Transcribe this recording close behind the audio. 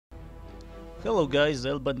Hello guys,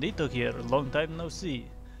 El Bandito here, long time no see.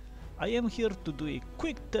 I am here to do a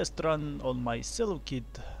quick test run on my Seleucid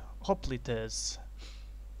Hoplites.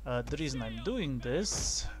 The reason I'm doing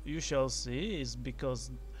this, you shall see, is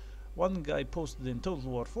because one guy posted in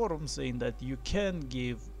Total War forum saying that you can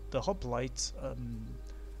give the Hoplites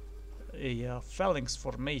a phalanx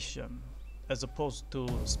formation as opposed to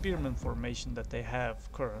spearmen formation that they have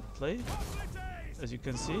currently. As you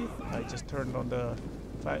can see, I just turned on the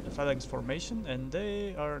phalanx formation and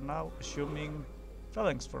they are now assuming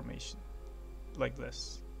phalanx formation like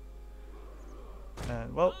this.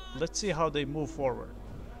 And well, let's see how they move forward.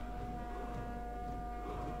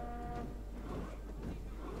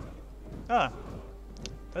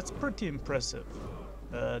 That's pretty impressive.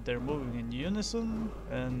 They're moving in unison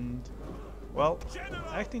and, well,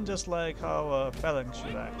 acting just like how a phalanx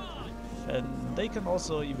should act. And they can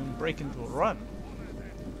also even break into a run.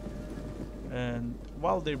 And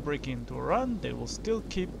while they break into a run, they will still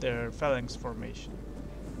keep their phalanx formation.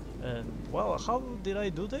 And well, how did I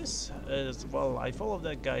do this? Well, I followed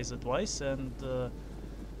that guy's advice and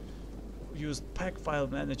used pack file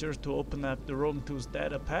manager to open up the Rome 2's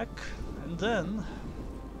data pack, and then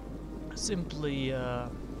simply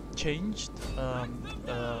changed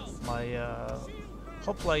my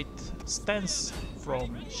hoplite stance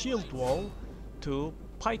from shield wall to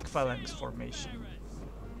pike phalanx formation.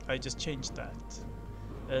 I just changed that,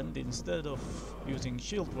 and instead of using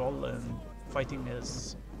shield wall and fighting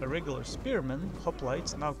as a regular spearman,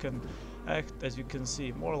 hoplites now can act, as you can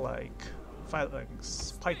see, more like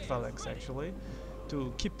phalanx, pike phalanx actually,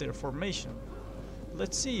 to keep their formation.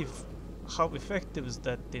 Let's see how effective is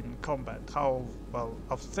that in combat, how well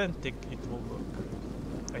authentic it will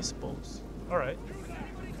look, I suppose. Alright,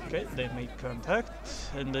 okay, they made contact,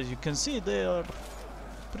 and as you can see they are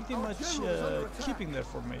pretty much keeping their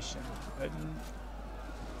formation. And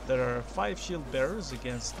there are 5 shield bearers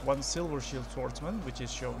against 1 silver shield swordsman, which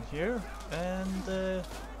is shown here, and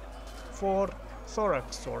 4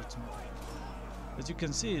 thorax swordsmen. As you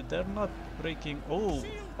can see, they're not breaking. Oh,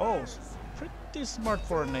 pretty smart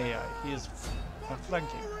for an AI. He is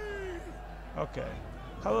flanking. Okay.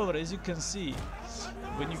 However, as you can see,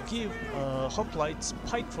 when you give hoplites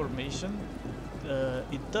pike formation,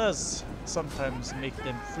 it does sometimes make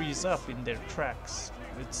them freeze up in their tracks.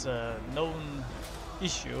 It's a known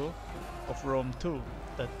issue of Rome 2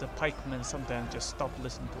 that the pikemen sometimes just stop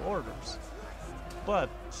listening to orders. But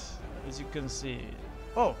as you can see,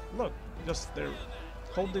 oh look, just they're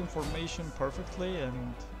holding formation perfectly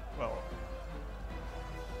and, well,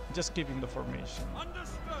 just keeping the formation.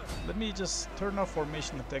 Let me just turn off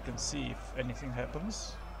formation attack and see if anything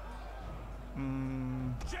happens.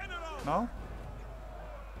 No?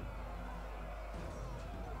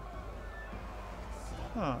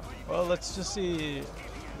 Well, let's just see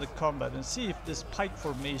the combat and see if this pike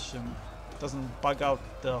formation doesn't bug out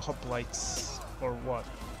the hoplites or what.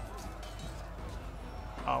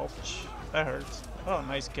 Ouch, that hurts. Oh,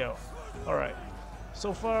 nice kill. Alright,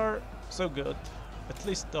 so far so good. At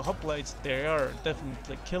least the hoplites, they are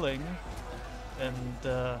definitely killing,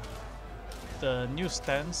 and the new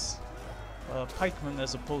stance, pikemen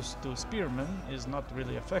as opposed to spearmen, is not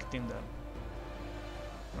really affecting them.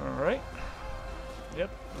 Alright. Yep,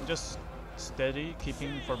 just steady,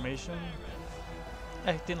 keeping formation,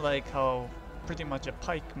 acting like how pretty much a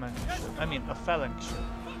pikeman should, I mean a phalanx should.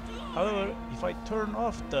 However, if I turn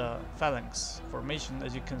off the phalanx formation,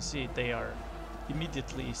 as you can see, they are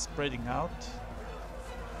immediately spreading out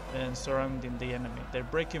and surrounding the enemy. They're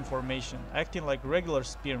breaking formation, acting like regular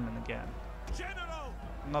spearmen again,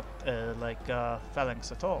 not like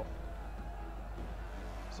phalanx at all.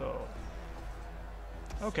 So,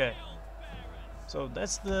 okay. So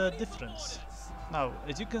that's the difference. Now,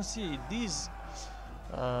 as you can see, these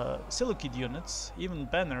Seleucid units, even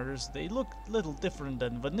banners, they look a little different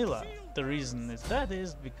than vanilla. The reason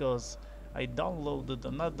is because I downloaded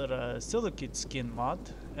another Seleucid skin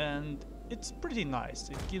mod, and it's pretty nice.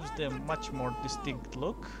 It gives them much more distinct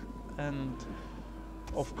look, and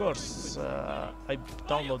of course I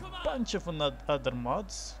download a bunch of other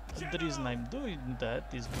mods. The reason I'm doing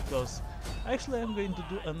that is because actually I'm going to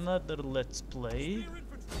do another Let's Play,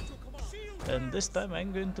 and this time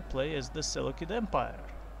I'm going to play as the Seleucid Empire.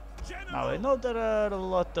 Now I know there are a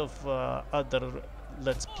lot of other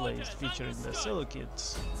Let's Plays featuring the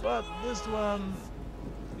Seleucids, but this one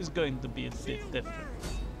is going to be a bit different.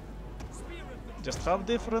 Just how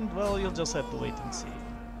different? Well, you'll just have to wait and see.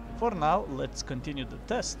 For now, let's continue the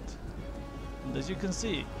test. And as you can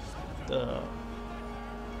see, the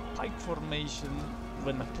pike formation,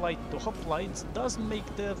 when applied to hoplites, does make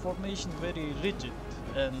their formation very rigid.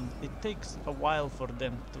 and it takes a while for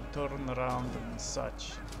them to turn around and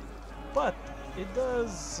such. But it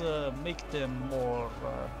does make them more,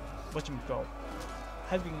 whatchamacallit,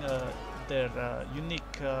 having their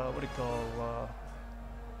unique, what do you call,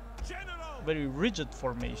 very rigid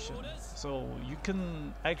formation. So you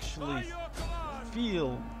can actually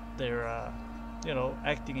feel their, you know,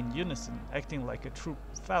 acting in unison, acting like a true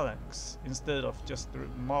phalanx instead of just a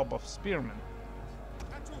mob of spearmen.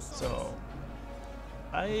 So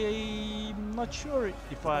I'm not sure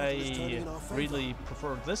if I really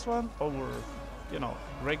prefer this one over, you know,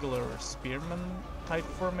 regular spearman type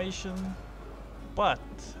formation, but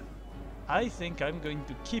I think I'm going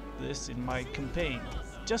to keep this in my campaign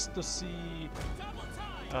just to see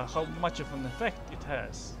how much of an effect it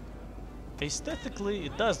has. Aesthetically,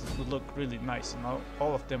 it does look really nice, you know,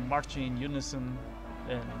 all of them marching in unison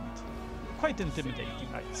and quite intimidating,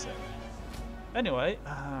 I'd say. Anyway,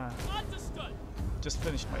 just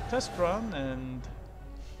finished my test run and,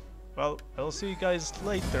 well, I'll see you guys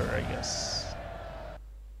later, I guess.